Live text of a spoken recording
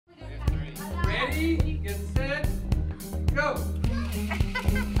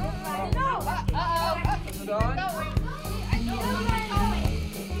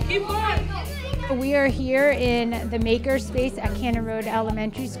Keep going. We are here in the maker space at Cannon Road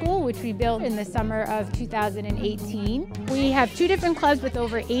Elementary School, which we built in the summer of 2018. We have two different clubs with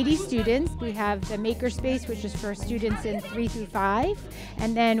over 80 students. We have the maker space, which is for students in 3 through 5.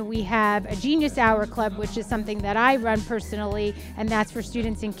 And then we have a Genius Hour Club, which is something that I run personally, and that's for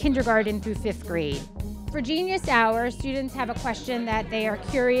students in kindergarten through 5th grade. For Genius Hour, students have a question that they are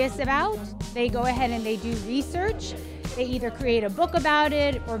curious about. They go ahead and they do research. They either create a book about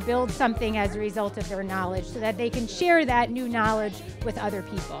it or build something as a result of their knowledge so that they can share that new knowledge with other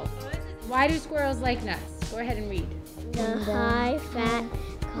people. Why do squirrels like nuts? Go ahead and read. The high fat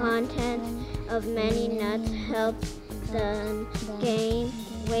content of many nuts helps them gain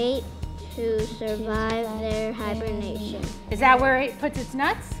weight to survive their hibernation. Is that where it puts its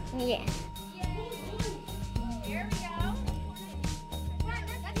nuts? Yes.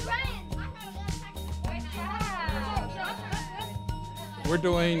 We're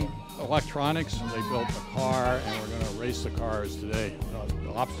doing electronics. They built a car, and we're going to race the cars today.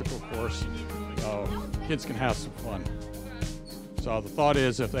 The obstacle course, so kids can have some fun. So the thought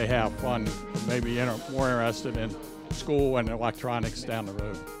is, if they have fun, they may be more interested in school and electronics down the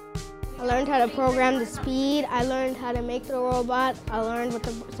road. I learned how to program the speed. I learned how to make the robot. I learned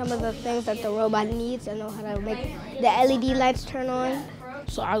some of the things that the robot needs. I know how to make the LED lights turn on.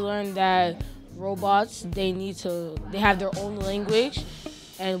 So I learned that robots, they have their own language,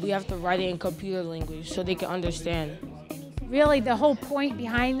 and we have to write it in computer language so they can understand. Really, the whole point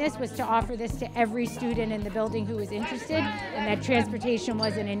behind this was to offer this to every student in the building who was interested, and that transportation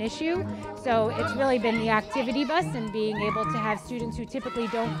wasn't an issue. So it's really been the activity bus and being able to have students who typically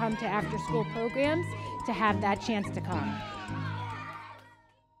don't come to after-school programs to have that chance to come.